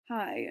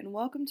Hi, and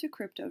welcome to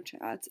Crypto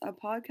Chats, a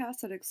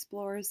podcast that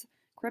explores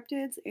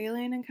cryptids,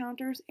 alien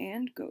encounters,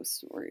 and ghost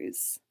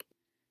stories.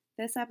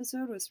 This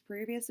episode was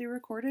previously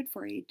recorded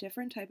for a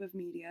different type of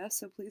media,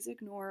 so please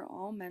ignore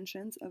all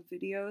mentions of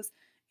videos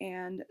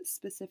and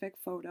specific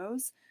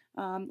photos.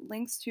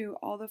 Links to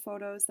all the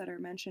photos that are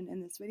mentioned in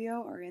this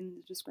video are in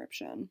the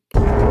description.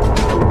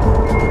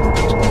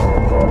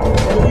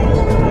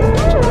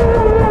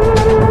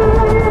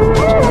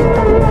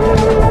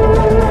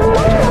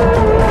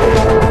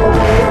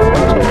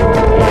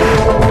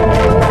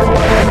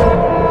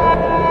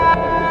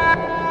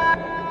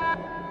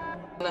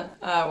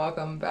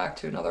 Welcome back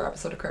to another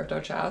episode of Crypto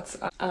Chats.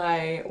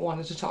 I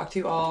wanted to talk to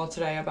you all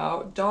today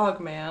about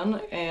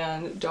Dogman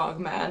and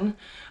Dogmen,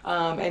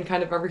 and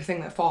kind of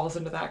everything that falls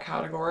into that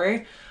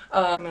category.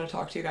 I'm going to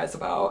talk to you guys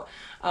about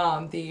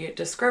the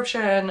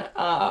description,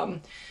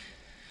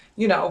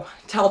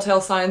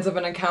 telltale signs of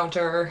an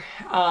encounter,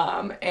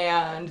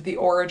 and the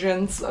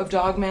origins of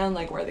Dogman,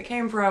 like where they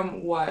came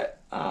from,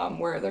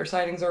 where their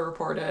sightings are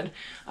reported,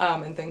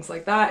 and things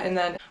like that. And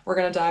then we're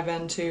going to dive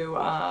into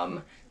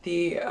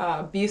the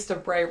Beast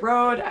of Bray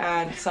Road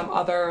and some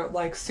other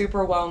like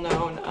super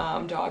well-known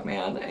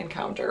Dogman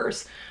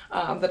encounters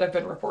that have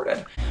been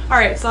reported.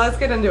 Alright, so let's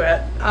get into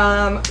it.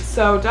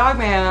 So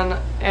Dogman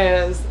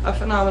is a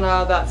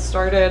phenomena that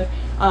started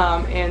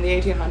in the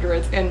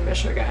 1800s in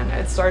Michigan.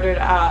 It started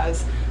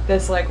as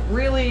this like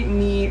really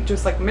neat,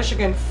 just like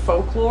Michigan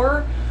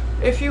folklore,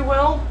 if you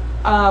will,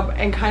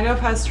 and kind of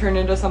has turned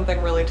into something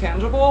really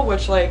tangible,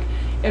 which like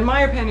in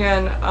my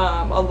opinion,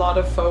 a lot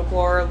of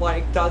folklore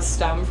like does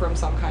stem from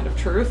some kind of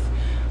truth,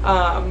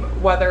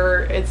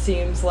 whether it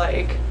seems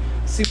like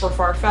super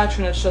far-fetched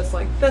and it's just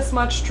like this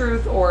much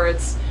truth, or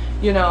it's,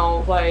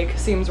 like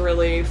seems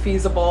really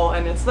feasible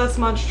and it's this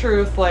much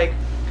truth. Like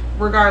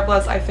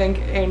regardless, I think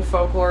in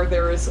folklore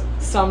there is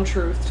some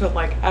truth to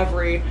like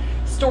every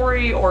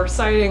story or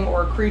sighting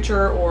or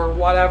creature or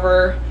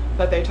whatever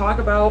that they talk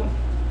about,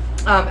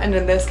 and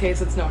in this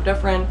case it's no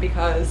different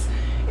because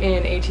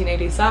in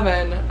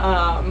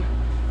 1887,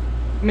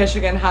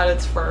 Michigan had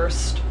its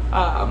first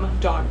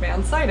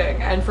Dogman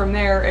sighting, and from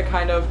there it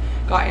kind of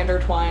got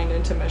intertwined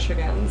into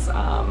Michigan's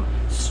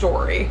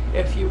story,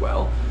 if you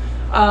will.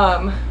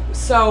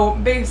 So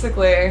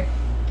basically,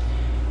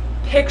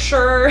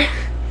 picture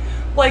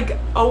like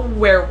a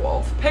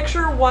werewolf.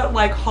 Picture what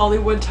like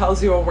Hollywood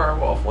tells you a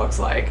werewolf looks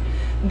like.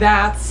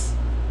 That's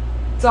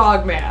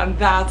Dogman.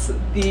 That's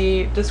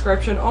the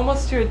description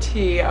almost to a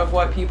T of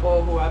what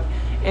people who have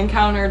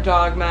encountered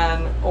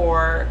Dogmen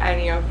or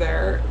any of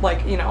their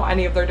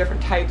any of their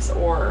different types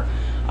or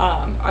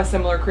a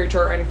similar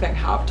creature or anything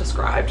have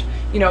described.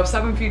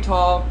 7 feet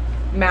tall,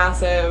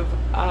 massive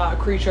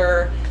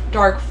creature,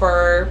 dark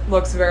fur,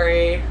 looks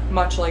very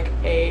much like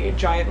a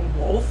giant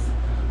wolf,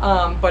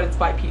 but it's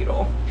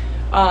bipedal.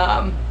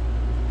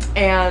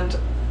 And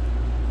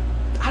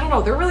I don't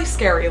know, they're really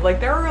scary. Like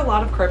there are a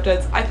lot of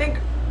cryptids. I think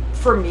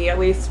for me at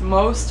least,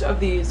 most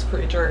of these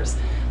creatures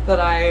that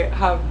I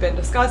have been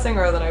discussing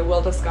or that I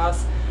will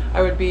discuss,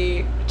 I would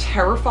be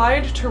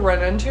terrified to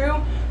run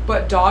into.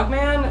 But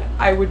Dogman,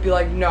 I would be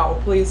like, no,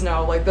 please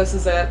no, like this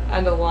is it,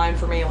 end of the line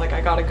for me, like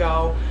I gotta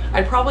go.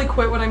 I'd probably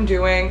quit what I'm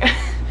doing,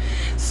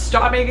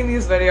 stop making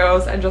these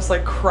videos, and just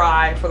like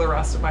cry for the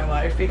rest of my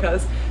life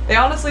because they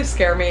honestly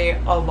scare me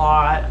a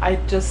lot. I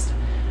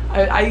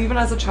even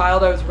as a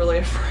child, I was really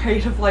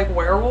afraid of like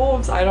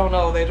werewolves. I don't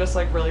know, they just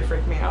like really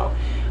freak me out.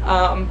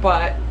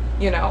 But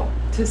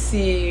to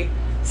see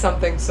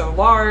something so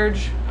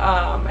large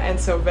and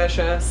so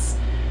vicious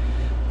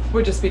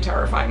would just be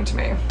terrifying to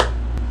me.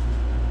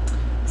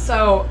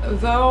 So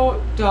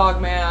though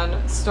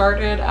Dogman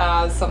started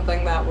as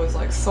something that was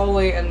like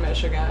solely in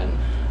Michigan,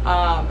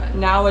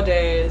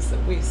 nowadays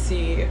we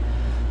see,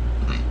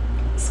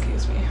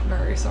 excuse me,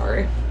 very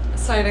sorry,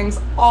 sightings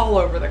all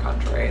over the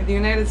country. The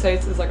United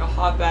States is like a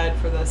hotbed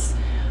for this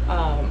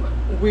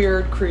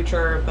weird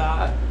creature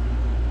that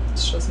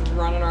it's just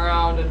running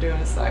around and doing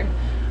its thing.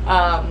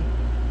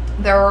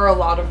 There are a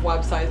lot of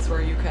websites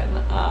where you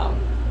can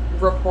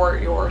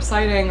report your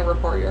sighting,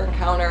 report your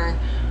encounter,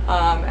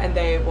 and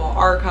they will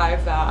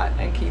archive that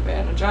and keep it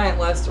in a giant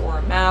list or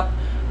a map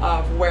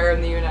of where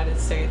in the United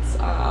States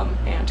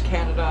and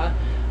Canada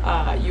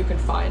you can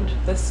find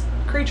this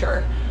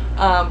creature.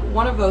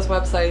 One of those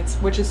websites,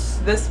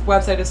 this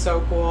website is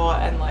so cool,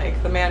 and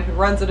like the man who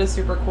runs it is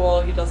super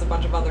cool. He does a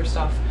bunch of other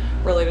stuff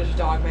related to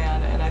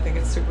Dogman, and I think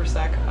it's super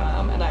sick,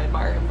 and I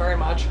admire him very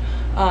much.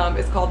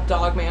 It's called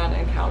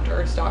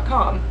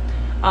dogmanencounters.com,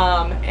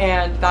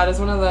 and that is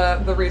one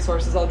of the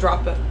resources. I'll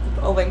drop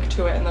a link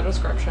to it in the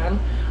description,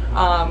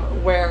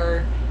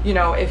 where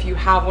if you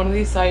have one of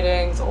these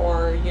sightings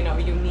or you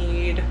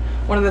need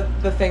one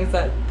of the things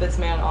that this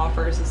man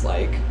offers is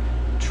like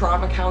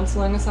trauma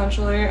counseling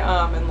essentially,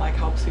 and like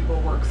helps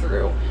people work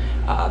through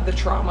the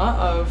trauma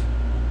of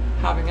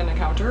having an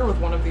encounter with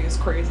one of these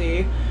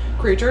crazy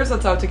creatures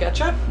that's out to get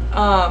you,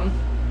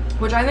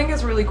 which I think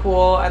is really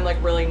cool and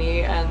like really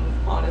neat, and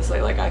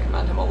honestly like I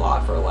commend him a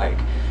lot for like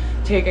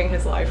taking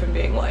his life and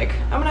being like,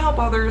 I'm gonna help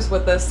others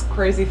with this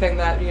crazy thing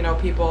that, you know,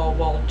 people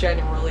will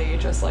genuinely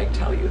just like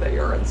tell you that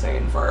you're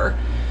insane for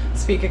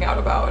speaking out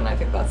about, and I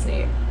think that's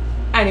neat.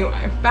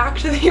 Anyway, back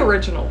to the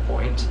original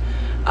point.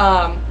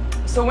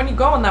 So when you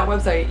go on that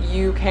website,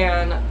 you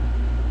can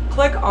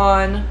click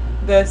on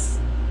this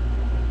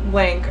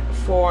link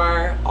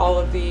for all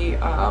of the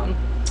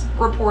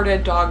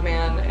reported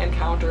Dogman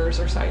encounters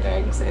or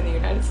sightings in the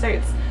United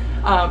States.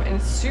 And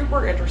it's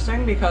super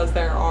interesting because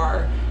there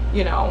are,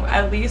 you know,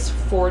 at least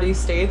 40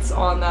 states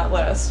on that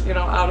list, you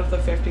know, out of the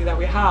 50 that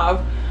we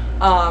have,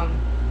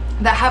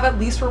 that have at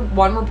least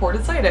one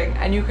reported sighting.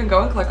 And you can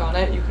go and click on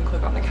it, you can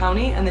click on the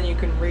county, and then you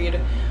can read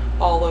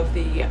all of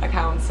the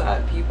accounts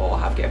that people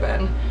have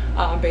given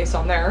based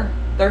on their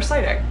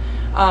sighting,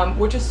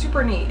 which is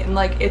super neat. And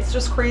like, it's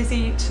just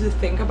crazy to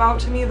think about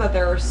to me that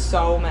there are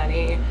so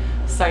many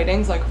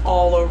sightings like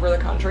all over the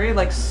country,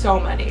 like so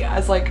many,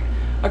 as like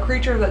a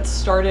creature that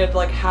started,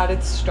 like had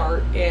its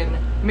start in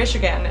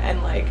Michigan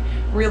and like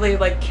really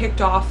like kicked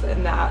off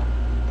in that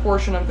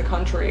portion of the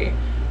country,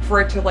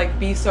 for it to like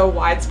be so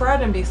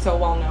widespread and be so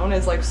well known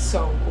is like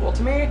so cool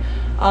to me.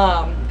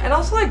 And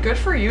also like, good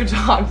for you,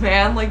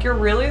 Dogman. Like, you're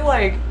really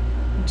like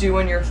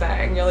doing your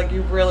thing. You're like,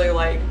 you really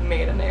like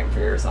made a name for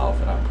yourself,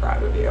 and I'm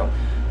proud of you.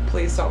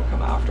 Please don't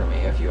come after me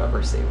if you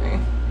ever see me.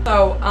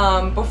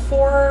 So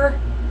before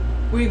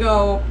we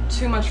go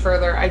too much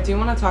further, I do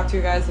want to talk to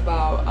you guys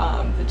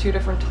about the two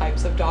different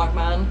types of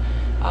Dogmen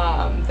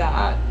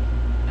that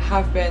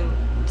have been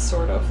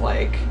sort of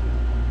like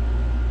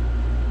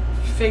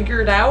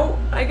figured out,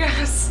 I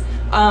guess.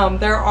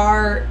 There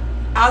are,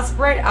 as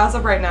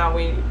of right now,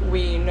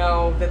 we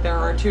know that there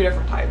are two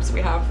different types.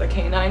 We have the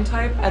canine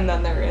type, and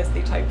then there is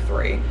the type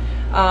 3.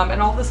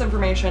 And all this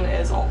information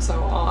is also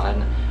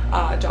on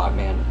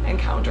Dogman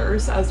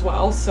encounters as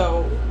well.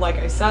 So like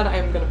I said,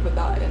 I'm going to put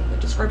that in the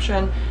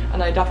description,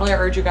 and I definitely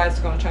urge you guys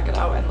to go and check it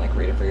out and like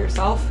read it for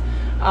yourself.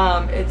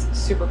 It's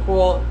super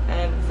cool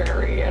and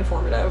very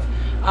informative.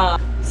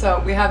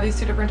 So we have these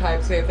two different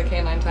types. We have the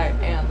canine type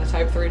and the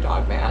type 3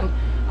 Dogman.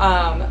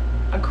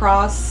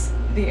 Across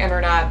the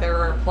internet, there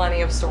are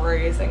plenty of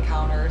stories,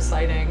 encounters,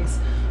 sightings,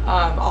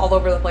 all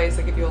over the place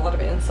that give you a lot of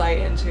insight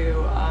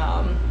into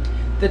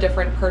the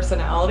different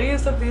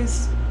personalities of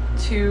these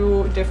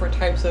two different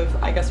types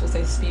of, I guess we'll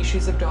say,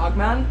 species of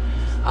Dogmen.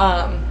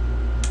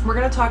 We're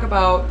going to talk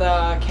about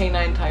the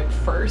canine type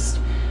first,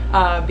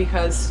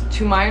 because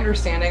to my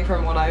understanding,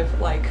 from what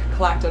I've like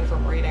collected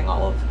from reading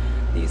all of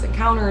these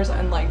encounters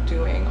and like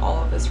doing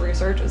all of this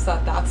research, is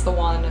that that's the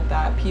one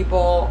that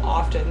people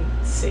often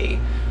see.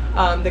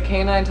 The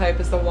canine type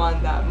is the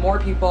one that more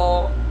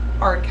people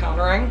are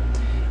encountering,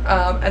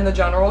 and the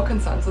general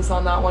consensus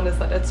on that one is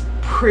that it's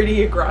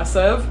pretty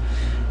aggressive.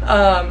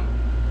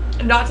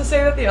 Not to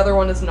say that the other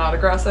one is not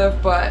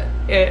aggressive, but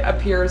it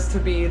appears to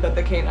be that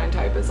the canine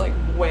type is like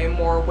way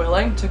more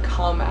willing to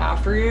come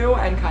after you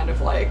and kind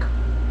of like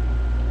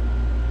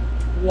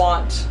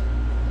want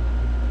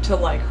to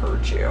like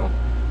hurt you,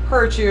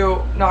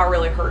 not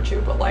really hurt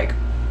you, but like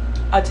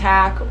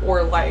attack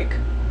or like,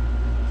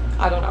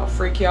 I don't know,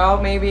 freak you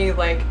out maybe.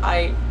 Like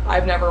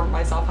I've never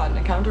myself had an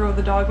encounter with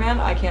a Dogman.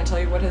 I can't tell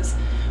you what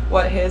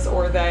his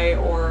or they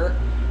or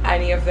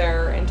any of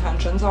their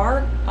intentions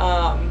are.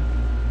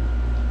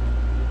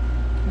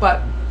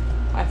 But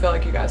I feel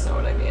like you guys know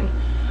what I mean.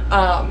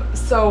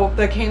 So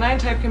the canine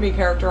type can be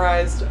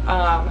characterized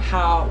by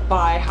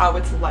how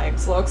its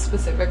legs look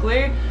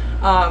specifically.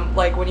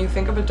 Like when you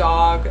think of a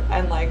dog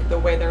and like the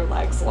way their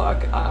legs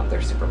look,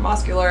 they're super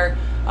muscular.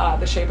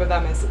 The shape of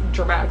them is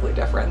dramatically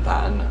different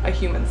than a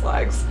human's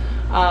legs.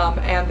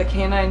 And the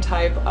canine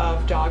type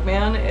of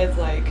Dogman is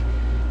like,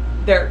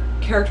 they're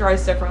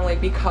characterized differently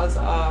because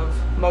of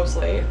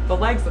mostly the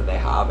legs that they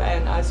have.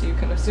 And as you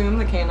can assume,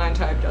 the canine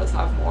type does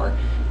have more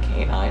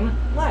canine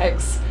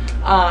legs.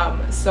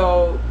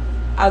 So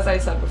as I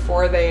said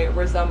before, they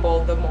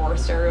resemble the more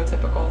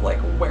stereotypical like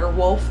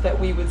werewolf that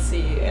we would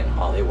see in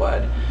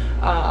Hollywood.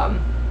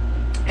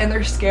 And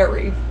they're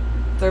scary.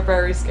 They're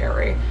very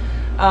scary.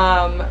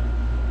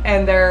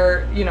 And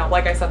they're, you know,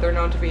 like I said, they're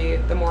known to be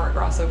the more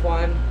aggressive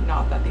one.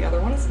 Not that the other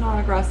one is not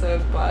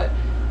aggressive, but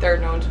they're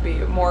known to be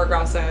more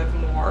aggressive,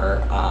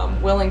 more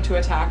willing to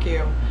attack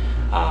you,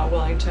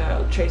 willing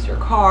to chase your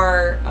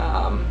car,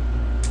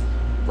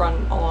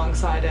 run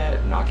alongside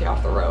it, knock you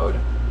off the road,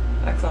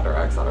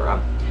 etc.,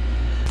 etc.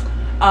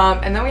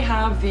 And then we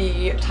have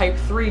the type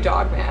 3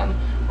 Dogman.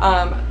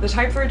 The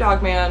type 3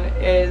 Dogman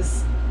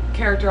is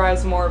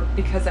characterized more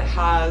because it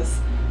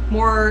has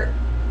more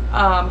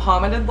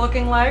hominid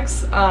looking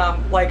legs,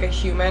 like a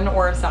human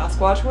or a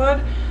Sasquatch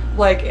would.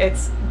 Like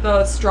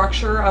the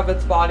structure of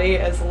its body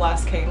is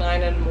less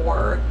canine and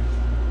more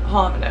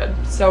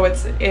hominid. So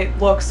it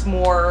looks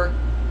more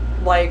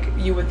like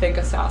you would think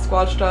a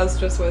Sasquatch does,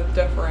 just with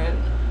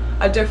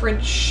a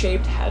different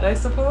shaped head, I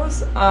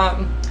suppose.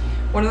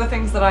 One of the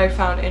things that I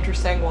found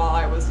interesting while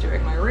I was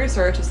doing my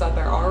research is that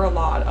there are a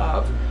lot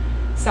of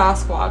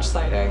Sasquatch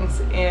sightings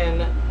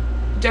in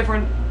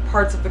different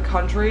parts of the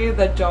country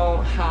that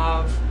don't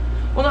have,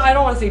 well, no, I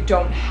don't want to say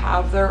don't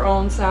have their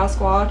own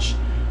Sasquatch,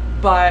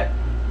 but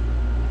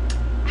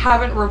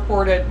haven't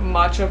reported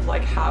much of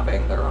like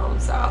having their own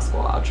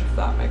Sasquatch, if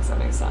that makes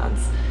any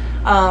sense.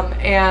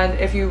 And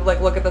if you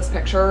like look at this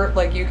picture,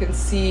 like you can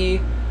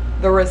see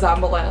the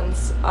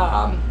resemblance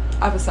of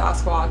a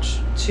Sasquatch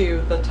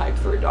to the Type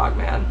 3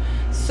 Dogman.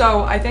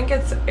 So I think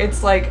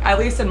it's like, at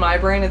least in my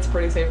brain, it's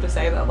pretty safe to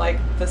say that like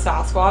the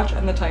Sasquatch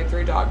and the Type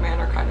 3 Dogman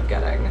are kind of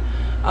getting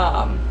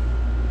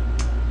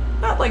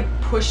not like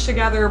pushed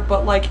together,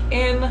 but like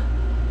in,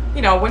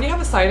 you know, when you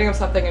have a sighting of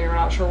something and you're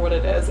not sure what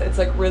it is, it's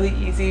like really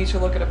easy to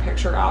look at a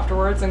picture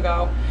afterwards and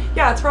go,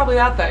 yeah, it's probably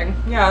that thing.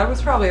 Yeah, it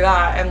was probably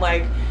that. And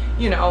like,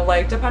 you know,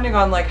 like depending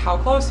on like how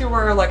close you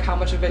were, like how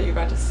much of it you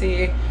got to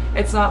see,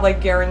 it's not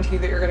like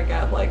guaranteed that you're gonna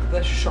get like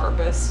the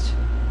sharpest,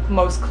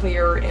 most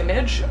clear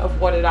image of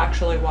what it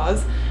actually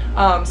was.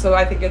 So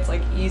I think it's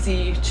like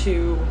easy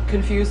to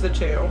confuse the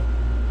two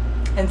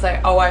and say,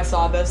 oh, I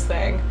saw this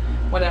thing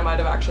when it might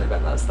have actually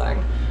been this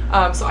thing.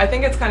 So I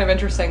think it's kind of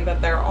interesting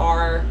that there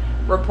are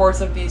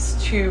reports of these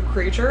two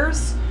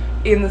creatures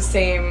in the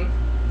same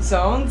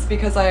zones,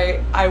 because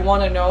I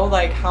want to know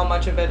like how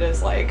much of it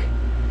is like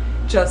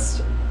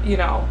just, you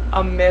know,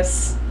 a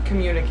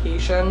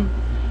miscommunication,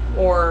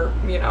 or,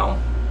 you know,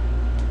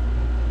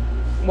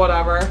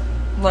 whatever.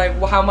 Like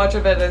how much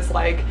of it is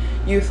like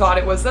you thought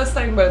it was this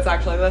thing but it's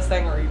actually this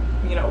thing, or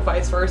you know,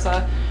 vice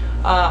versa.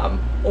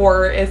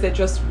 Or is it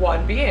just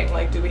one being?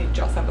 Like, do we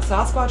just have a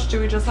Sasquatch? Do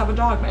we just have a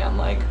Dogman?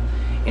 Like,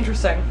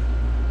 interesting.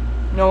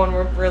 No one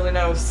really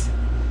knows.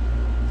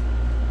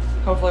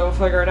 Hopefully we'll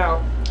figure it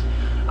out.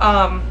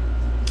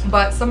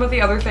 But some of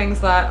the other things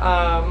that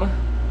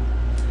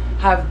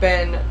have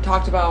been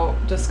talked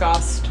about,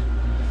 discussed,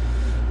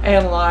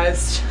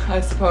 analyzed,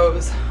 I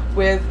suppose,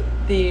 with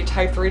the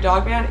Type 3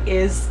 Dogman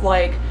is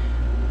like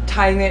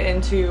tying it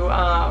into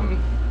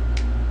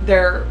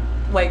their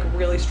like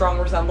really strong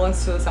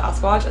resemblance to the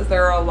Sasquatch, as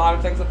there are a lot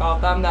of things about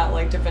them that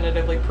like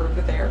definitively prove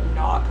that they are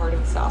not part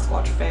of the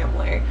Sasquatch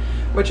family,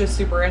 which is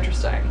super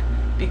interesting,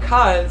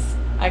 because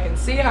I can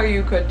see how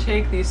you could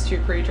take these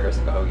two creatures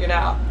and go, you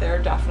know,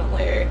 they're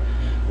definitely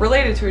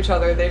related to each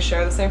other, they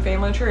share the same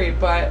family tree,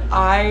 but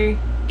I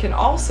can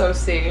also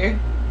see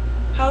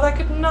how that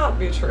could not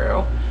be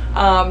true.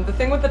 The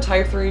thing with the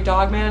Type 3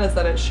 Dogman is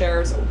that it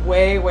shares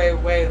way, way,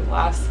 way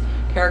less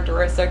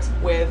characteristics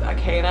with a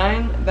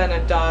canine than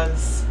it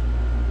does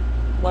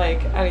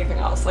like anything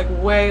else, like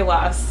way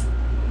less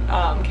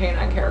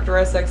canine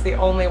characteristics. The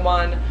only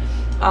one,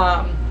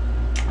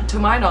 to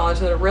my knowledge,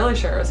 that it really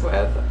shares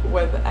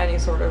with any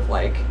sort of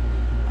like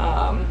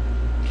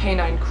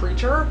canine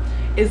creature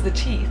is the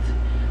teeth,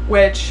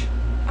 which,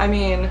 I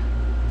mean,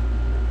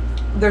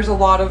 there's a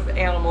lot of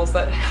animals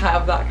that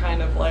have that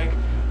kind of like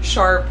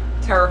sharp,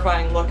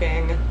 terrifying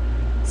looking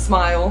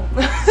smile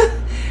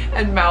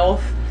and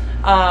mouth.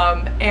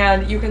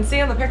 And you can see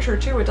in the picture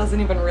too, it doesn't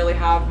even really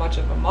have much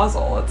of a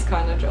muzzle. It's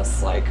kind of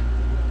just like,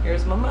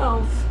 here's my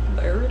mouth,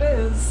 there it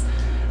is.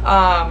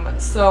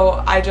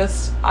 So I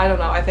don't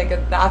know, I think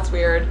that's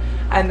weird.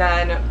 And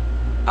then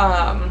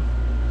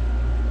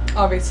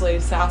obviously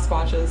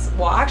Sasquatches,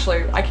 well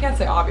actually I can't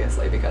say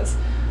obviously, because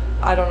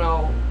I don't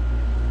know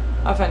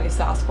of any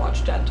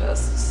Sasquatch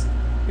dentists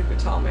who could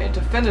tell me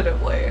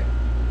definitively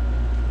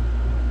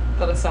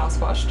that a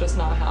Sasquatch does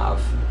not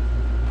have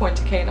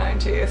pointed canine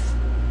teeth.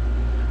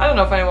 I don't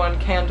know if anyone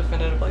can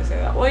definitively say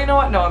that. Well, you know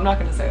what? No, I'm not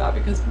going to say that,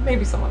 because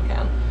maybe someone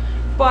can.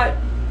 But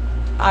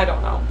I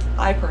don't know.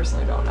 I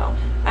personally don't know.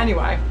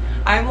 Anyway,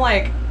 I'm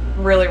like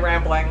really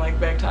rambling like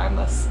big time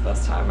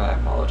this time. I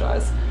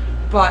apologize.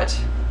 But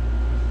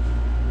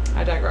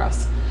I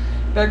digress.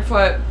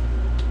 Bigfoot,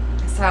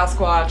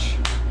 Sasquatch,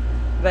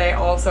 they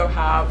also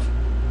have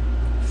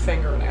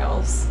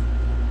fingernails,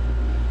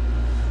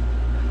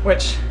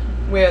 which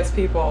we as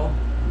people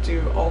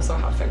do also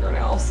have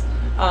fingernails,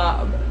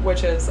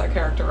 which is a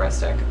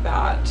characteristic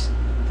that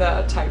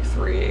the Type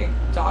 3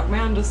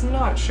 Dogman does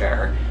not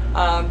share.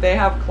 They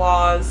have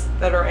claws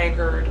that are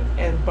anchored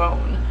in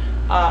bone,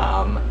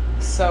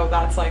 so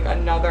that's like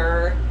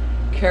another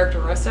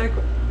characteristic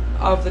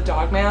of the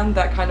Dogman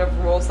that kind of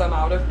rules them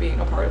out of being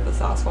a part of the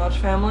Sasquatch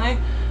family,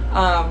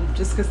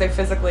 just because they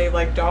physically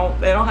like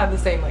don't have the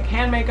same like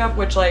hand makeup,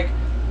 which like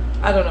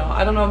I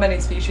don't know many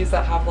species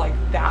that have like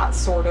that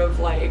sort of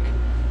like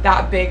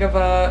that big of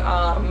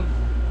a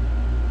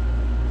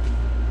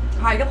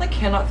I like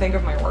cannot think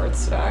of my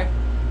words today.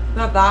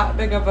 Not that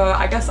big of a,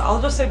 I guess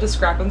I'll just say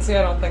discrepancy.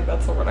 I don't think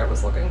that's the word I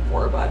was looking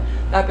for, but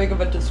that big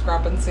of a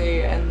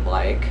discrepancy and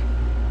like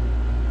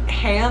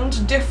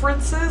hand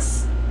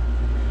differences.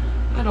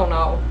 I don't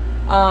know.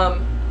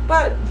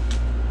 But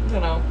you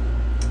know,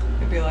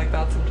 it'd be like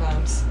that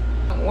sometimes.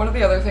 One of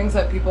the other things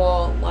that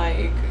people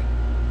like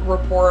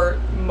report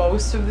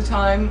most of the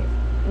time,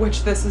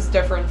 which this is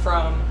different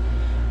from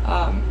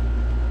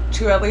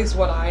to at least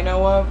what I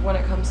know of when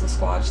it comes to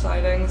Squatch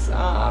sightings,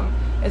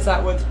 is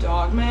that with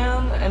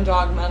Dogman and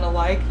Dogmen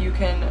alike, you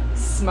can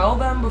smell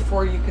them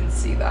before you can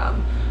see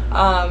them.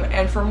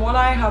 And from what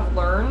I have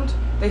learned,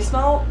 they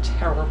smell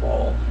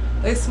terrible.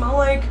 They smell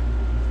like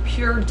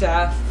pure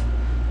death,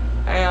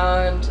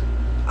 and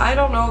I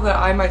don't know that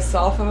I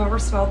myself have ever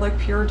smelled like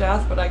pure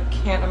death, but I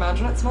can't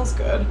imagine it smells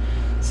good.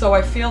 So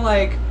I feel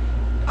like,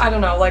 I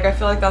don't know, like I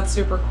feel like that's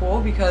super cool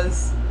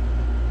because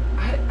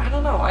I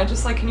don't know, I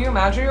just like, can you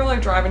imagine you're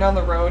like driving down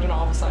the road and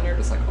all of a sudden you're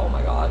just like, oh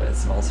my god, it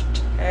smells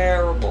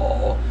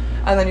terrible.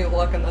 And then you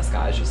look and this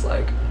guy's just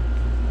like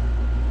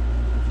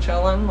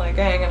chilling, like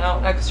hanging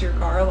out next to your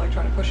car, like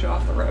trying to push you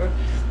off the road.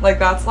 Like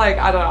that's like,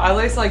 I don't know, at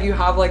least like you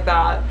have like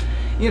that,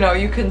 you know,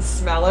 you can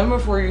smell him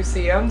before you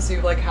see him, so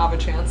you like have a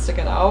chance to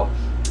get out.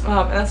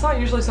 And that's not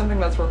usually something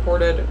that's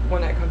reported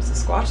when it comes to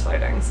Squatch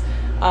sightings.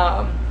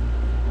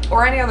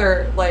 Or any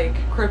other like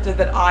cryptid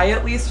that I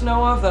at least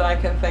know of that I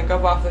can think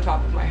of off the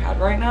top of my head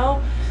right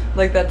now.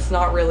 Like that's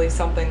not really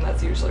something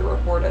that's usually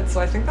reported. So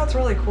I think that's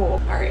really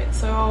cool. Alright,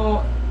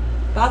 so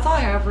that's all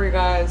I have for you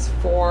guys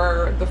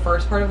for the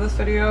first part of this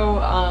video.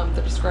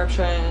 The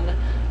description,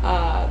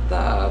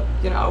 the,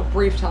 you know,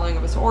 brief telling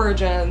of its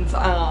origins.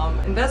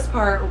 In this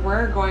part,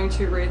 we're going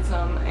to read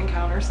some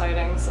encounter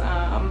sightings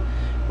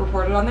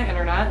reported on the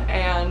internet,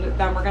 and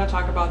then we're going to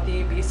talk about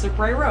the Beast of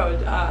Bray Road,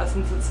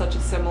 since it's such a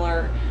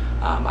similar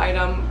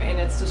item in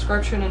its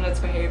description and its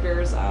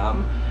behaviors.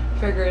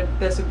 Figured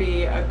this would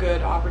be a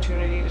good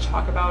opportunity to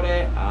talk about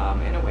it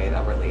in a way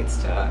that relates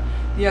to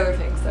the other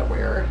things that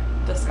we're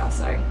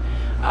discussing.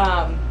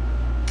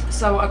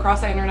 So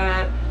across the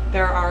internet,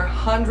 there are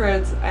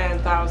hundreds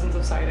and thousands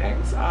of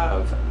sightings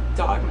of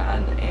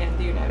dogmen in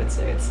the United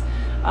States.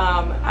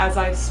 As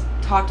I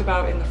talked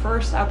about in the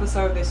first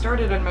episode, they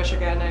started in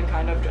Michigan and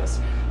kind of just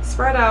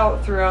spread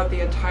out throughout the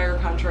entire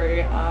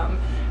country.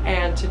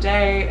 And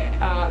today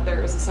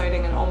there is a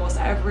sighting in almost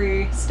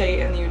every state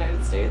in the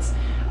United States,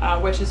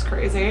 which is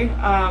crazy.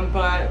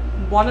 But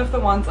one of the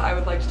ones I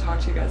would like to talk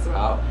to you guys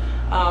about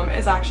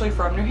is actually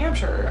from New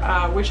Hampshire,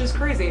 which is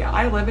crazy.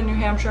 I live in New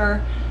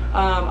Hampshire.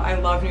 I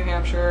love New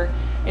Hampshire.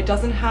 We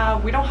don't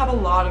have a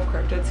lot of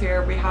cryptids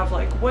here. We have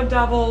like wood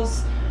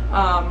devils,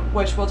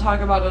 which we'll talk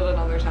about at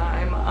another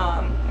time,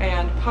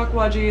 and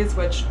puckwudgies,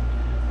 which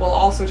we'll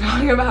also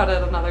talk about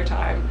at another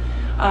time.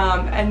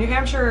 And New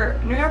Hampshire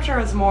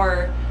has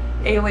more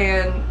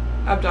alien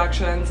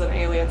abductions and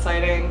alien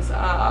sightings,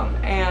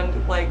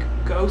 and like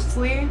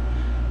ghostly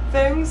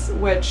things,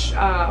 which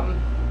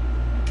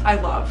I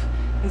love.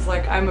 It's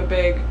like, I'm a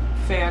big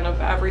fan of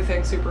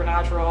everything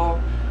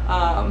supernatural,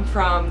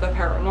 from the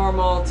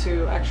paranormal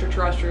to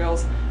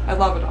extraterrestrials. I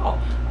love it all.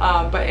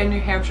 But in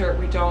New Hampshire,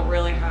 we don't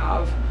really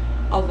have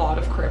a lot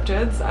of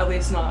cryptids, at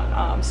least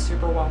not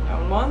super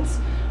well-known ones.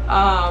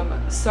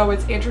 So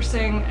it's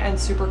interesting and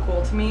super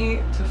cool to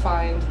me to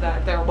find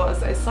that there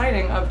was a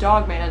sighting of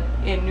Dogman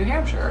in New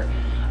Hampshire.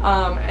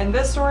 And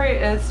this story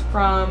is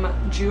from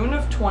June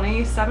of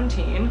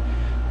 2017.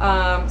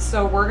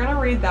 So we're gonna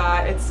read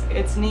that.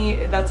 It's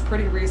neat. That's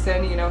pretty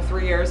recent. You know,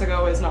 3 years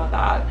ago is not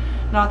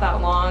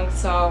that long.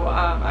 So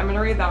I'm gonna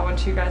read that one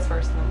to you guys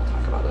first, and then we'll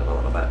talk about it a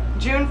little bit.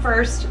 June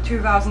 1st,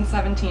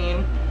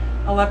 2017,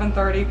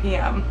 11:30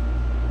 p.m.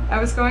 I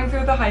was going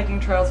through the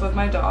hiking trails with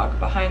my dog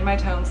behind my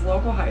town's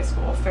local high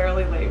school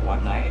fairly late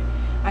one night.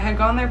 I had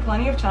gone there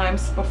plenty of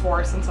times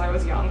before since I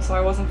was young, so I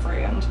wasn't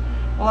frightened.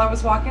 While I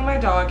was walking my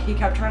dog, he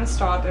kept trying to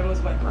stop and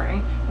was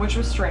whimpering, which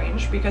was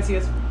strange because he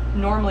is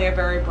normally a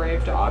very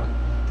brave dog.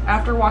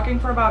 After walking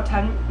for about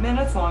 10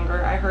 minutes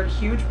longer, I heard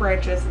huge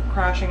branches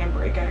crashing and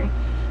breaking.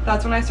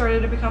 That's when I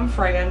started to become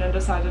frightened and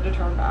decided to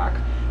turn back.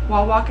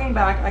 While walking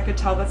back, I could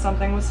tell that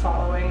something was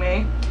following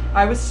me.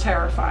 I was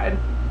terrified.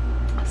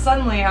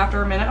 Suddenly,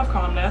 after a minute of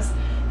calmness,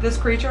 this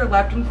creature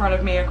leapt in front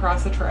of me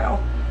across the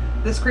trail.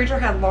 This creature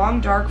had long,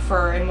 dark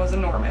fur and was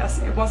enormous.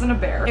 It wasn't a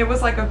bear. It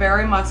was like a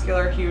very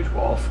muscular, huge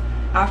wolf.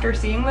 After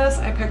seeing this,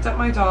 I picked up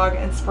my dog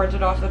and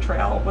sprinted off the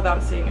trail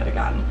without seeing it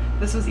again.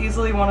 This was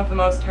easily one of the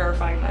most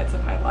terrifying nights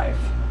of my life.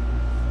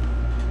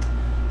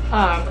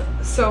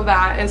 So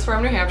that is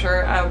from New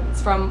Hampshire.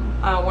 It's from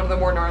one of the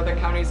more northern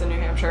counties in New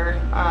Hampshire.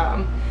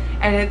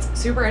 And it's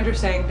super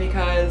interesting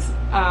because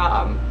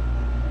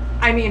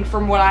I mean,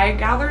 from what I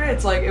gathered,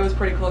 it's like, it was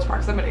pretty close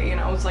proximity, you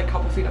know, it was like a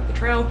couple feet up the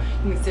trail,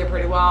 you can see it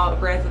pretty well.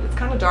 Granted, it's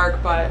kind of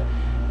dark, but,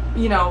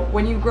 you know,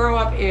 when you grow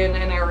up in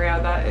an area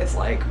that is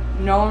like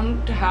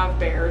known to have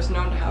bears,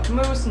 known to have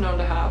moose, known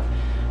to have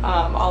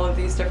all of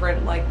these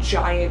different like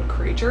giant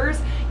creatures,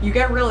 you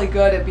get really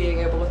good at being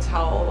able to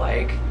tell,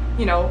 like,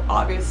 you know,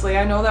 obviously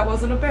I know that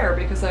wasn't a bear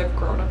because I've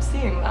grown up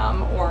seeing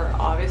them, or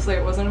obviously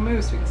it wasn't a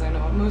moose because I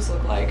know what moose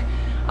look like.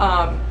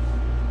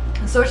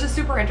 So it's just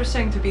super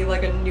interesting to be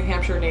like a New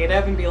Hampshire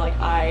native and be like,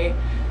 I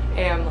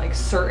am like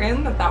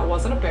certain that that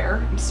wasn't a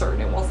bear. I'm certain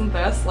it wasn't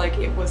this. Like,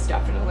 it was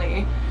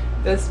definitely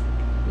this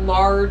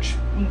large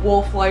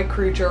wolf-like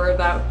creature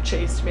that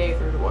chased me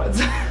through the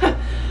woods.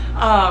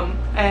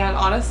 And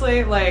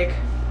honestly, like,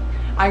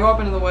 I go up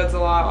into the woods a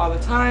lot all the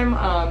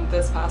time.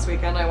 This past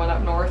weekend I went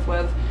up north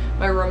with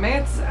my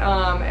roommates,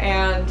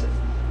 and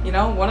you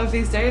know, one of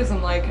these days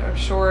I'm like, I'm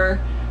sure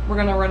we're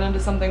gonna run into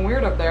something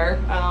weird up there.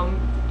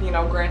 You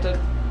know, granted,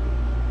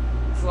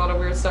 a lot of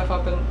weird stuff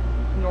up in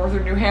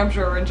northern New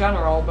Hampshire in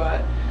general,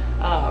 but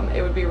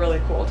it would be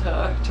really cool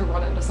to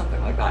run into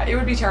something like that. It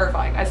would be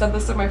terrifying. I said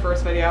this in my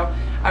first video.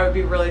 I would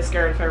be really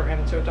scared if I ran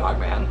into a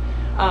Dogman.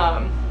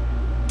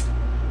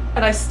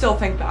 And I still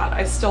think that.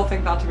 I still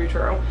think that to be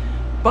true.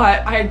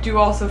 But I do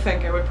also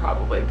think it would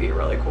probably be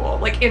really cool.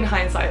 Like, in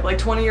hindsight, like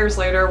 20 years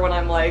later when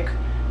I'm like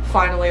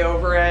finally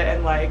over it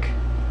and like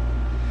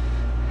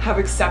have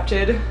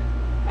accepted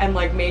and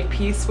like made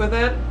peace with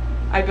it,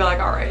 I'd be like,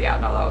 all right, yeah,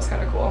 no, that was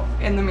kind of cool.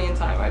 In the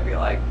meantime, I'd be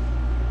like,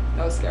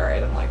 that was scary, I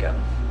didn't like it.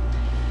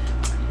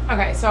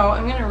 Okay, so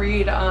I'm gonna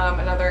read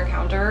another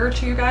encounter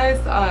to you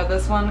guys.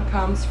 This one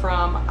comes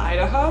from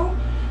Idaho,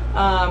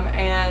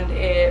 and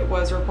it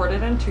was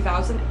reported in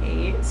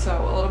 2008,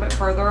 so a little bit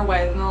further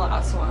away than the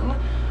last one.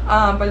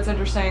 But it's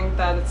interesting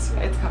that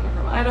it's coming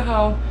from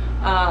Idaho,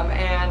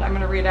 and I'm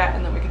gonna read it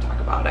and then we can talk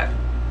about it.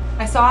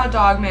 I saw a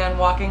Dogman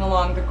walking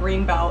along the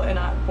Greenbelt in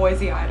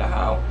Boise,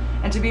 Idaho,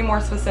 and to be more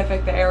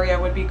specific, the area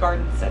would be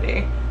Garden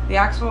City. The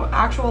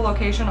actual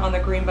location on the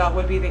Greenbelt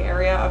would be the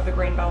area of the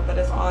Greenbelt that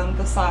is on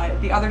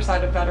the other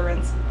side of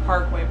Veterans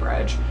Parkway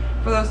Bridge.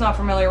 For those not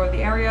familiar with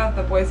the area,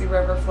 the Boise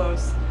River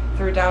flows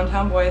through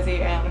downtown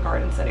Boise and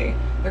Garden City.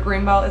 The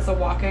Greenbelt is a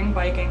walking,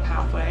 biking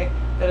pathway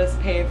that is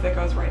paved that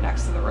goes right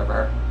next to the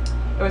river.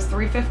 It was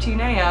 3:15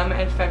 a.m.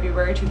 in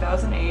February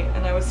 2008,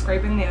 and I was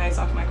scraping the ice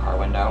off my car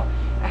window.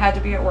 I had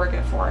to be at work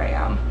at 4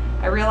 a.m.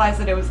 I realized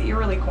that it was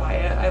eerily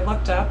quiet. I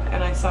looked up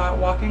and I saw it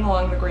walking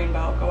along the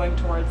Greenbelt going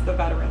towards the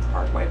Veterans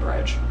Parkway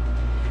Bridge.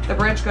 The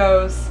bridge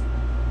goes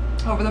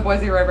over the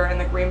Boise River and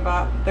the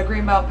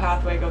Greenbelt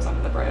pathway goes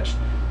under the bridge.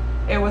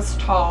 It was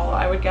tall,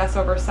 I would guess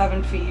over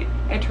 7 feet.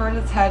 It turned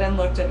its head and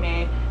looked at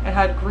me. It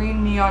had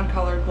green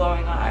neon-colored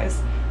glowing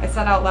eyes. I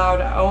said out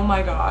loud, "Oh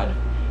my God."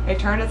 It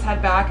turned its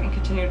head back and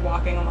continued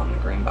walking along the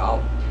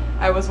Greenbelt.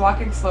 I was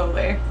walking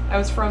slowly. I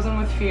was frozen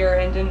with fear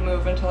and didn't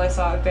move until I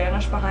saw it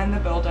vanish behind the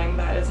building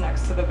that is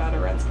next to the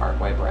Veterans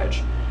Parkway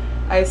Bridge.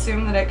 I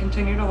assumed that it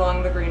continued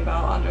along the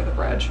Greenbelt under the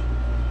bridge.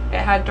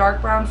 It had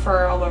dark brown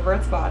fur all over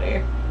its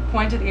body,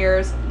 pointed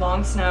ears,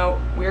 long snout,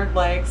 weird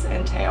legs,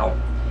 and tail.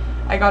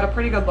 I got a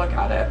pretty good look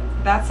at it.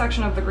 That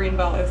section of the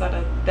Greenbelt is at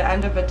the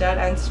end of a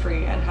dead-end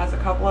street and has a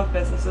couple of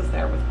businesses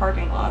there with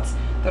parking lots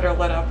that are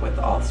lit up with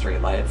all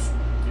street lights.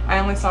 I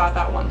only saw it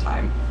that one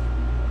time.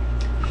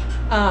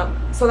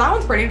 So that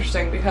one's pretty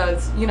interesting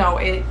because, you know,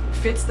 it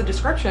fits the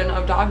description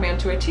of Dogman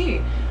to a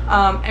T.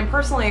 And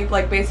personally,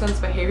 like based on its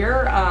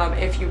behavior,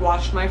 if you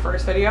watched my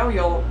first video,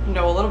 you'll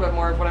know a little bit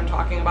more of what I'm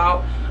talking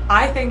about.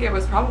 I think it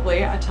was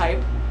probably a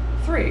type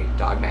 3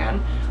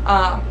 Dogman,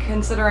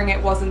 considering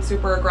it wasn't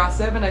super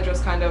aggressive and I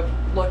just kind of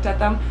looked at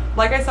them.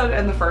 Like I said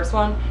in the first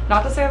one,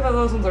 not to say that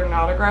those ones are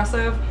not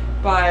aggressive,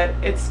 but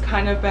it's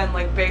kind of been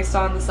like based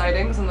on the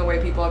sightings and the way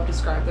people have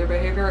described their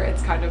behavior,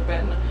 it's kind of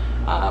been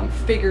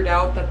figured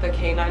out that the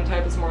canine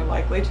type is more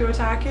likely to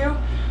attack you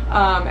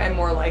and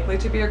more likely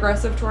to be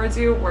aggressive towards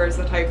you, whereas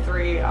the type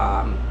 3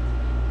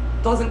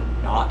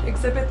 doesn't not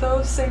exhibit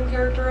those same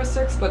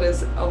characteristics but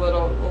is a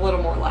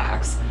little more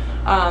lax.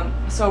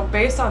 So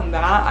based on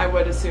that, I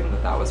would assume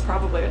that that was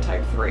probably a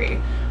type 3,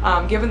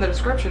 given the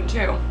description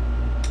too.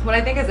 What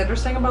I think is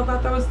interesting about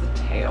that though is the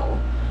tail,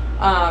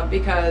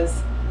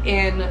 because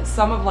in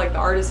some of like the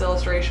artist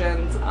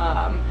illustrations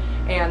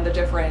and the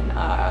different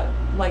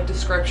like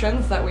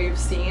descriptions that we've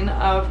seen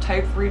of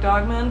type 3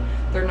 Dogmen,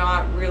 they're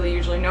not really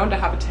usually known to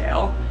have a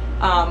tail,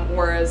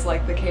 whereas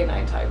like the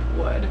canine type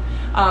would.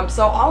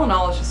 So all in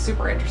all, it's just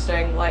super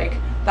interesting. Like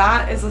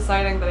that is a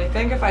sighting that I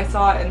think if I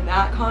saw it in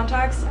that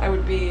context, I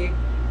would be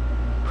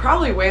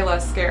probably way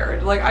less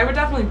scared. Like I would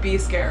definitely be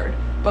scared,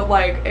 but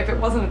like if it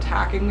wasn't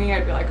attacking me,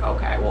 I'd be like,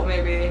 okay, well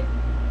maybe,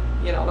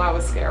 you know, that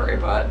was scary,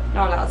 but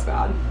not as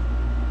bad.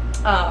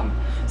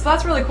 So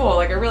that's really cool.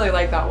 Like I really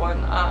like that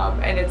one,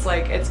 and it's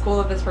like it's cool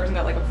that this person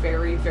got like a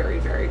very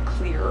very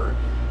clear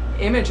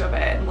image of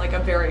it and like a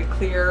very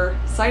clear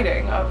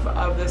sighting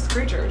of this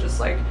creature just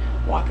like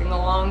walking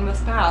along this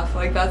path.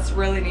 Like that's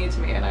really neat to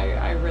me, and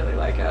I really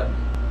like it.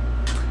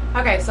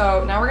 Okay,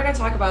 so now we're going to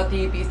talk about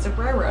the Beast of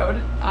Bray Road.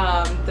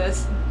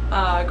 This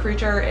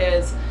creature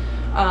is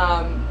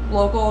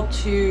local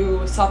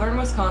to southern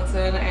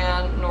Wisconsin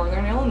and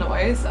northern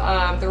Illinois.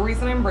 The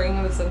reason I'm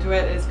bringing this into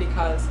it is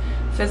because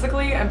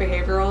physically and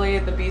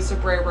behaviorally, the Beast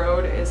of Bray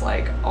Road is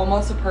like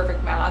almost a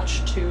perfect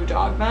match to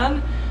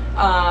Dogman.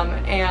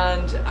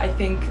 And I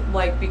think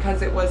like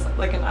because it was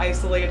like an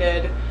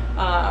isolated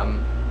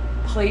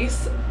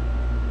place,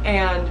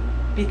 and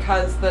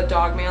because the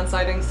Dogman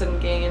sightings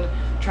didn't gain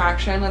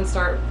traction and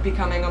start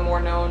becoming a more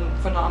known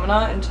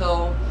phenomena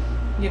until,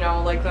 you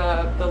know, like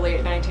the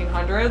late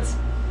 1900s,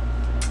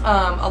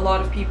 a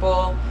lot of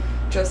people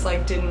just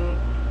like didn't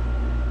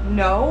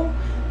know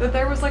that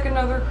there was like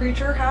another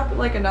creature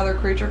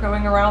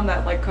going around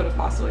that like could have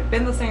possibly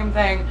been the same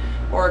thing,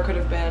 or it could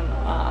have been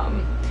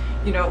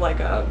you know, like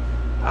a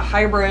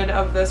hybrid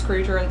of this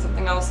creature and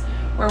something else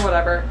or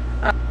whatever.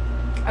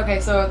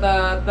 Okay, so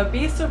the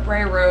Beast of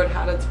Bray Road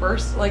had its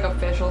first like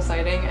official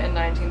sighting in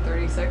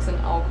 1936 in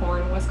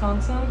Elkhorn,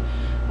 Wisconsin,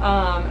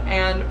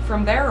 and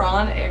from there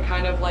on it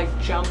kind of like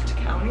jumped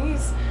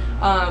counties.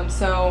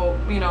 So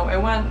you know,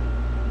 it went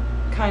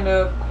kind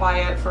of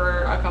quiet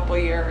for a couple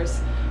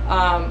years,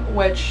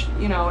 which,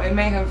 you know, it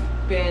may have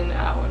been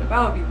out and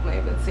about. People may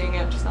have been seeing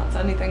it, just not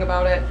said anything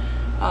about it.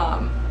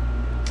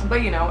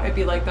 But, you know, it'd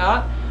be like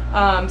that.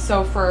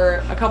 So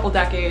for a couple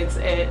decades,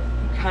 it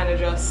kind of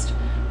just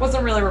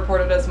wasn't really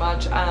reported as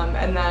much.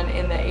 And then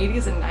in the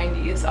 80s and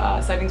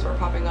 90s, sightings were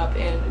popping up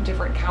in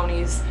different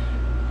counties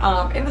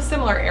in the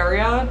similar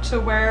area to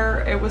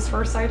where it was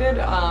first sighted,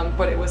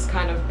 but it was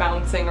kind of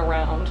bouncing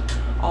around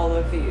all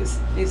of these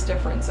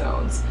different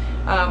zones,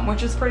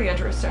 which is pretty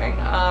interesting.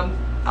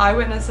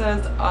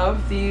 Eyewitnesses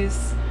of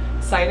these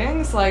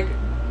sightings like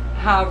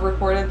have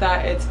reported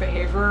that its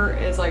behavior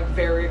is like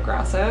very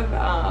aggressive,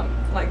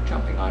 like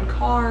jumping on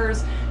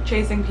cars,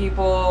 chasing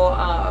people,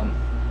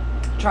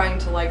 trying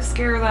to like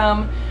scare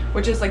them,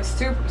 which is like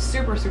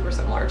super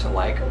similar to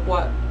like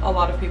what a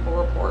lot of people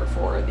report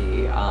for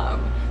the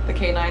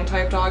canine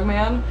type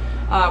Dogman,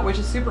 which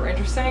is super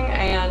interesting.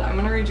 And I'm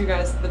gonna read you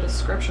guys the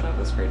description of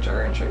this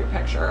creature and show you a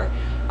picture,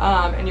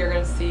 and you're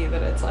gonna see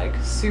that it's like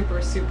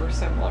super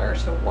similar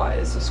to what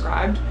is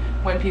described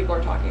when people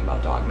are talking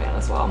about Dogman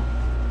as well.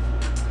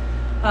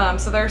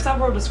 So there are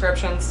several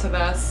descriptions to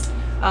this.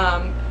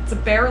 It's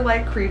a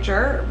bear-like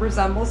creature,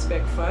 resembles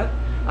Bigfoot,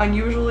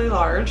 unusually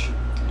large,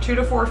 2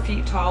 to 4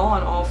 feet tall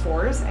on all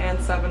fours and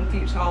 7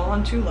 feet tall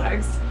on 2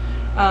 legs,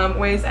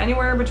 weighs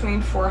anywhere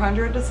between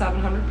 400 to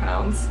 700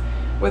 pounds,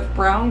 with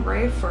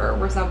brown-gray fur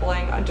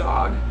resembling a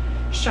dog,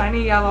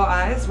 shiny yellow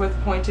eyes with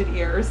pointed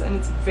ears, and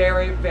it's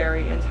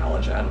very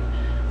intelligent.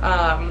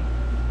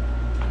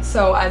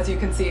 So as you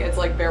can see, it's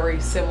like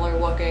very similar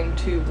looking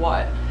to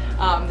what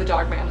the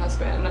Dogman has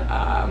been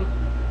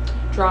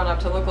drawn up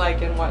to look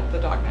like and what the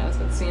Dogman has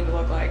been seen to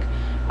look like.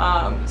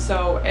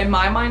 So in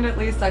my mind at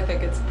least, I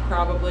think it's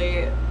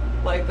probably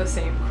like the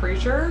same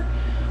creature.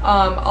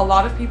 A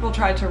lot of people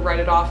tried to write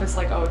it off as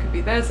like, oh, it could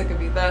be this, it could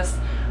be this.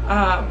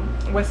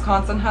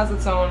 Wisconsin has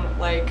its own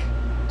like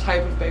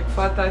type of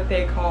Bigfoot that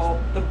they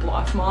call the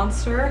bluff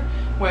monster,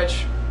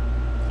 which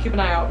keep an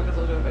eye out because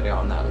we'll do a video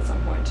on that at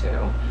some point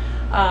too.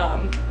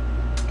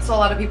 So a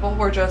lot of people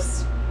were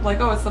just like,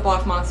 oh, it's the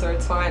bluff monster,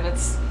 it's fine,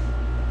 it's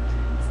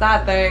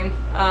that thing.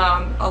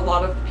 A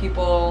lot of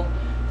people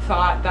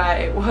thought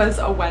that it was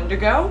a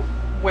Wendigo,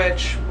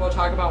 which we'll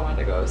talk about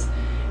Wendigos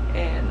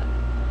in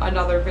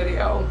another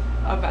video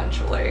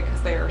eventually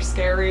because they are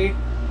scary.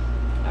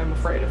 I'm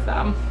afraid of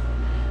them.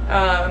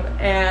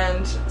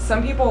 And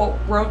some people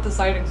wrote the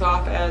sightings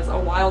off as a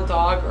wild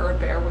dog or a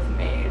bear with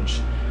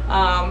mange,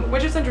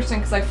 which is interesting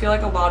because I feel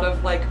like a lot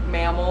of like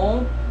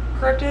mammal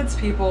cryptids,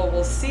 people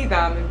will see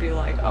them and be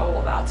like, oh,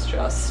 well, that's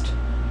just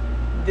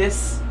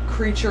this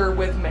creature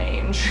with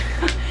mange.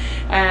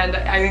 And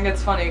I think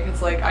it's funny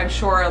because like I'm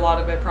sure a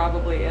lot of it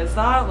probably is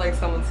that, like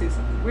someone sees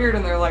something weird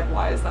and they're like,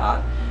 why is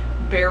that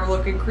bear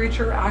looking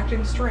creature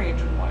acting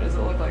strange and why does it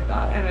look like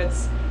that? And it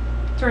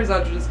turns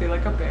out to just be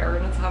like a bear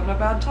and it's having a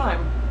bad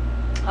time.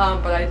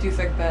 But I do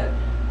think that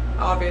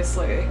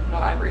obviously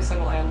not every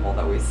single animal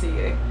that we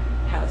see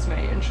has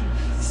mange,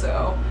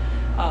 so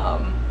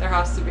there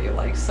has to be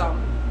like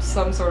some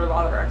sort of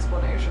other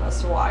explanation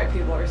as to why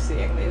people are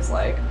seeing these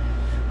like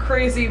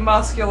crazy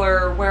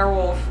muscular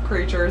werewolf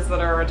creatures that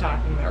are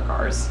attacking their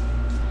cars.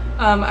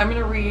 I'm going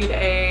to read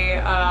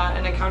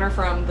an encounter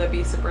from the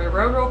Beast of Bray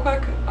Road real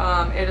quick.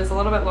 It is a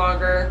little bit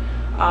longer,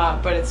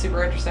 but it's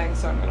super interesting,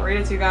 so I'm going to read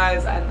it to you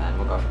guys and then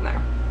we'll go from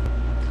there.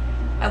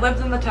 I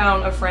lived in the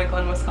town of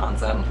Franklin,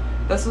 Wisconsin.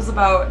 This was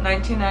about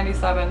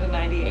 1997 to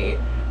 98.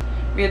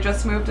 We had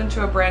just moved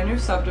into a brand new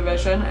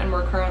subdivision and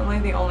were currently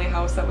the only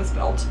house that was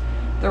built.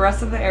 The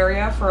rest of the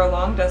area for a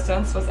long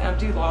distance was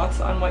empty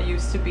lots on what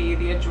used to be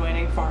the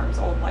adjoining farm's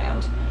old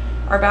land.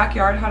 Our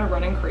backyard had a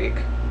running creek.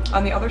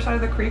 On the other side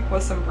of the creek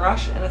was some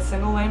brush and a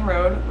single-lane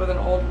road with an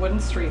old wooden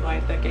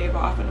streetlight that gave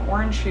off an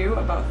orange hue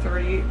about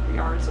 30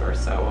 yards or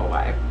so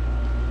away.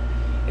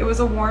 It was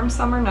a warm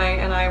summer night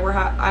and I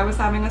was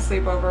having a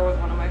sleepover with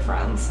one of my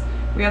friends.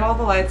 We had all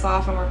the lights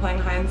off and were playing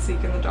hide and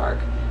seek in the dark.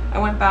 I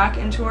went back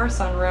into our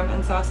sunroom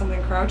and saw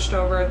something crouched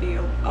over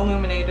the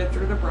illuminated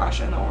through the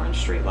brush and the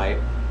orange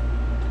streetlight.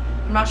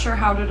 I'm not sure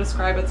how to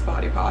describe its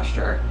body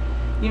posture.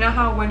 You know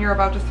how when you're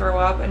about to throw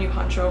up and you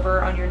hunch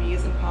over on your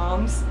knees and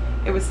palms?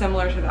 It was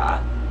similar to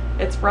that.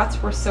 Its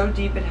breaths were so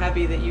deep and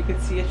heavy that you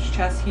could see its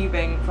chest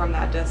heaving from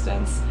that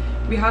distance.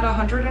 We had a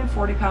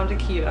 140-pound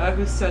Akita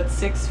who stood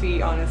 6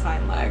 feet on his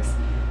hind legs.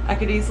 I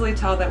could easily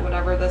tell that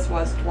whatever this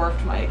was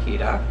dwarfed my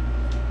Akita.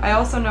 I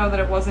also know that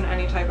it wasn't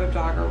any type of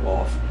dog or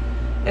wolf.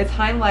 Its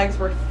hind legs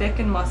were thick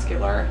and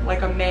muscular,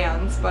 like a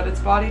man's, but its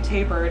body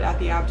tapered at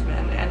the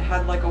abdomen and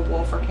had like a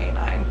wolf or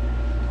canine.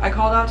 I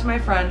called out to my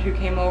friend who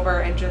came over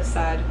and just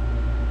said,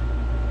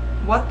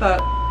 "What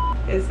the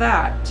is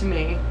that?" to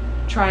me,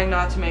 trying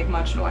not to make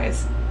much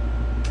noise.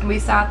 We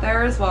sat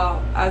there as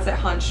well as it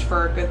hunched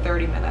for a good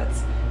 30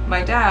 minutes.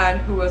 My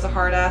dad, who was a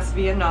hard-ass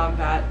Vietnam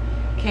vet,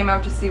 came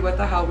out to see what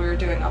the hell we were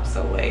doing up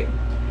so late.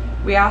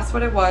 We asked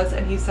what it was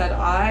and he said,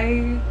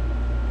 "I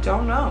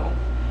don't know."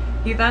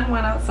 He then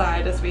went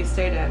outside as we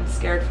stayed in,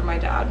 scared for my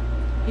dad.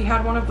 He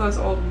had one of those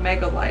old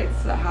mega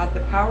lights that had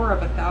the power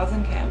of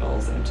 1,000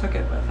 candles and took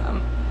it with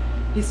him.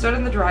 He stood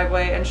in the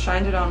driveway and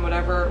shined it on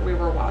whatever we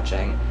were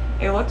watching.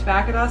 It looked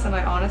back at us, and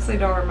I honestly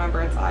don't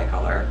remember its eye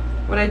color.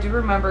 What I do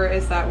remember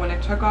is that when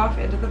it took off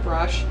into the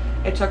brush,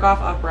 it took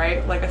off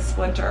upright like a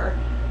splinter,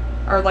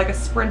 or like a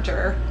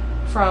sprinter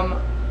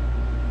from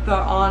the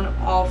on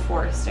all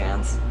fours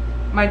stance.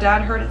 My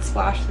dad heard it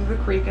splash through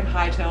the creek and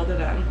hightailed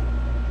it in.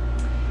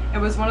 It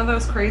was one of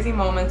those crazy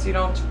moments you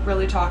don't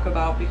really talk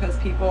about because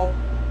people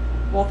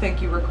will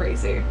think you were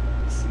crazy.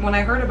 When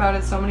I heard about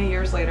it so many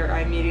years later,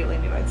 I immediately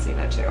knew I'd seen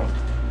it too.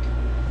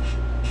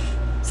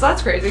 So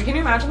that's crazy. Can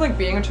you imagine like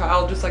being a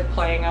child just like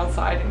playing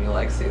outside and you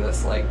like see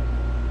this like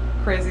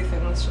crazy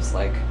thing that's just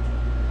like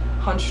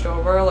hunched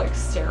over, like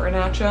staring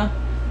at you?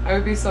 I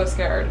would be so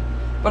scared.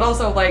 But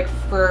also like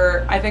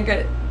I think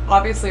it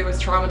obviously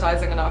was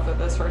traumatizing enough that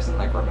this person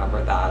like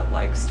remembered that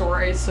like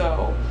story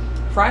so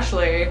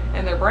freshly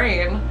in their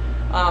brain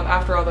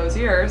after all those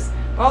years.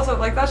 But also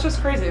like that's just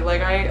crazy.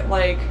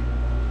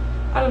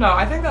 I don't know,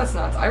 I think that's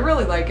nuts. I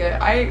really like it.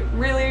 I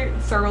really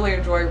thoroughly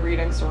enjoy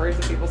reading stories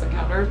of people's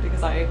encounters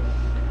because I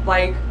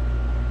like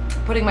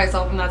putting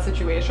myself in that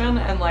situation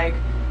and like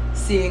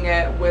seeing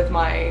it with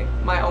my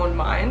own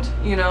mind,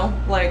 you know?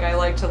 Like I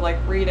like to like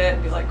read it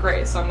and be like,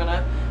 great, so I'm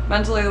gonna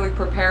mentally like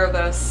prepare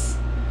this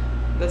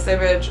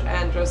image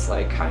and just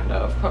like kind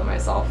of put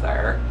myself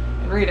there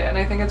and read it. And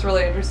I think it's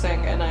really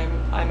interesting, and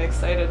I'm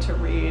excited to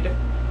read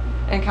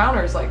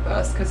encounters like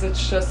this because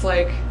it's just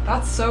like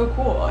that's so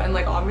cool. And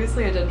like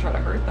obviously I didn't try to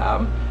hurt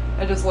them,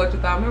 I just looked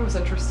at them and was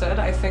interested.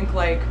 I think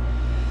like,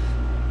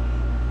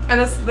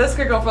 and this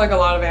could go for like a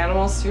lot of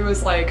animals too,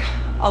 is like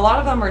a lot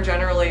of them are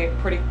generally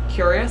pretty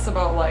curious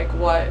about like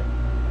what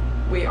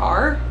we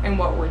are and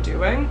what we're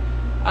doing,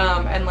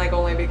 and like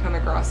only become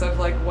aggressive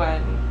like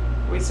when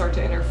we start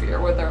to interfere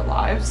with their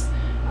lives.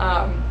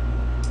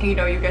 You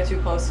know, you get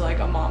too close to like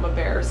a mama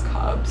bear's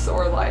cubs,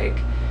 or like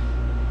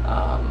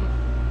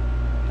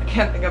I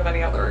can't think of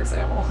any other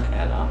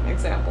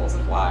examples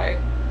of why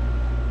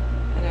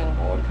an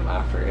animal would come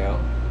after you.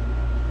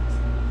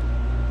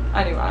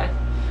 Anyway,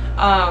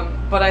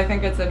 but I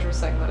think it's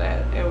interesting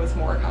that it was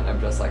more kind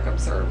of just like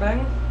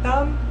observing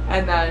them,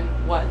 and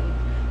then when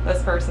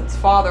this person's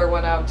father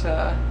went out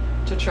to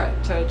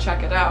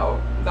check it out,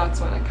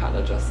 that's when it kind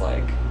of just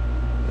like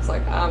was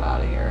like, I'm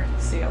out of here,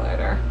 see you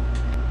later.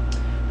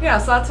 Yeah,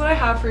 so that's what I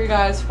have for you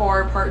guys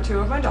for part 2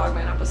 of my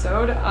Dogman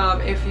episode.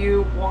 If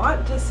you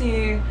want to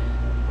see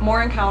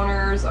more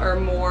encounters or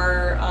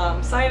more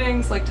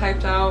sightings like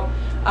typed out,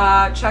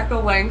 check the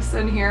links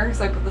in here because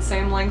I put the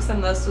same links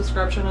in this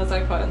description as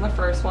I put in the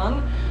first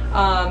one.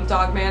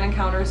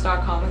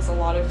 Dogmanencounters.com has a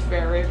lot of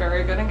very,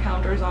 very good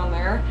encounters on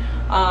there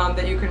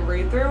that you can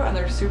read through, and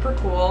they're super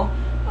cool.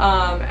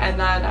 And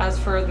then as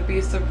for the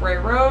Beast of Bray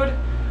Road,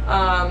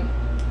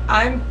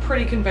 I'm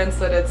pretty convinced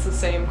that it's the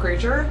same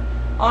creature.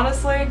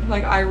 Honestly,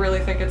 like I really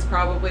think it's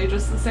probably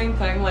just the same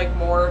thing, like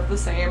more of the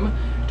same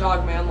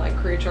Dogman-like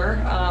creature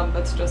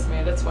that's just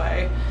made its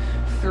way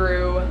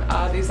through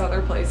these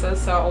other places.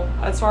 So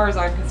as far as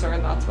I'm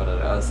concerned, that's what it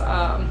is.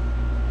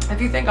 If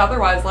you think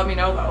otherwise, let me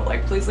know though.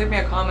 Like please leave me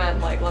a comment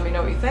and like let me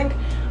know what you think.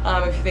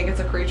 If you think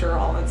it's a creature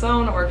all on its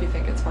own, or if you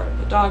think it's part of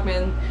the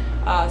Dogman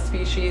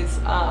species.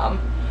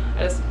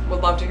 I just would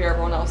love to hear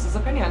everyone else's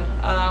opinion.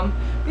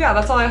 Yeah,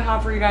 that's all I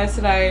have for you guys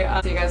today.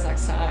 See you guys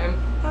next time.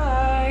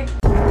 Bye.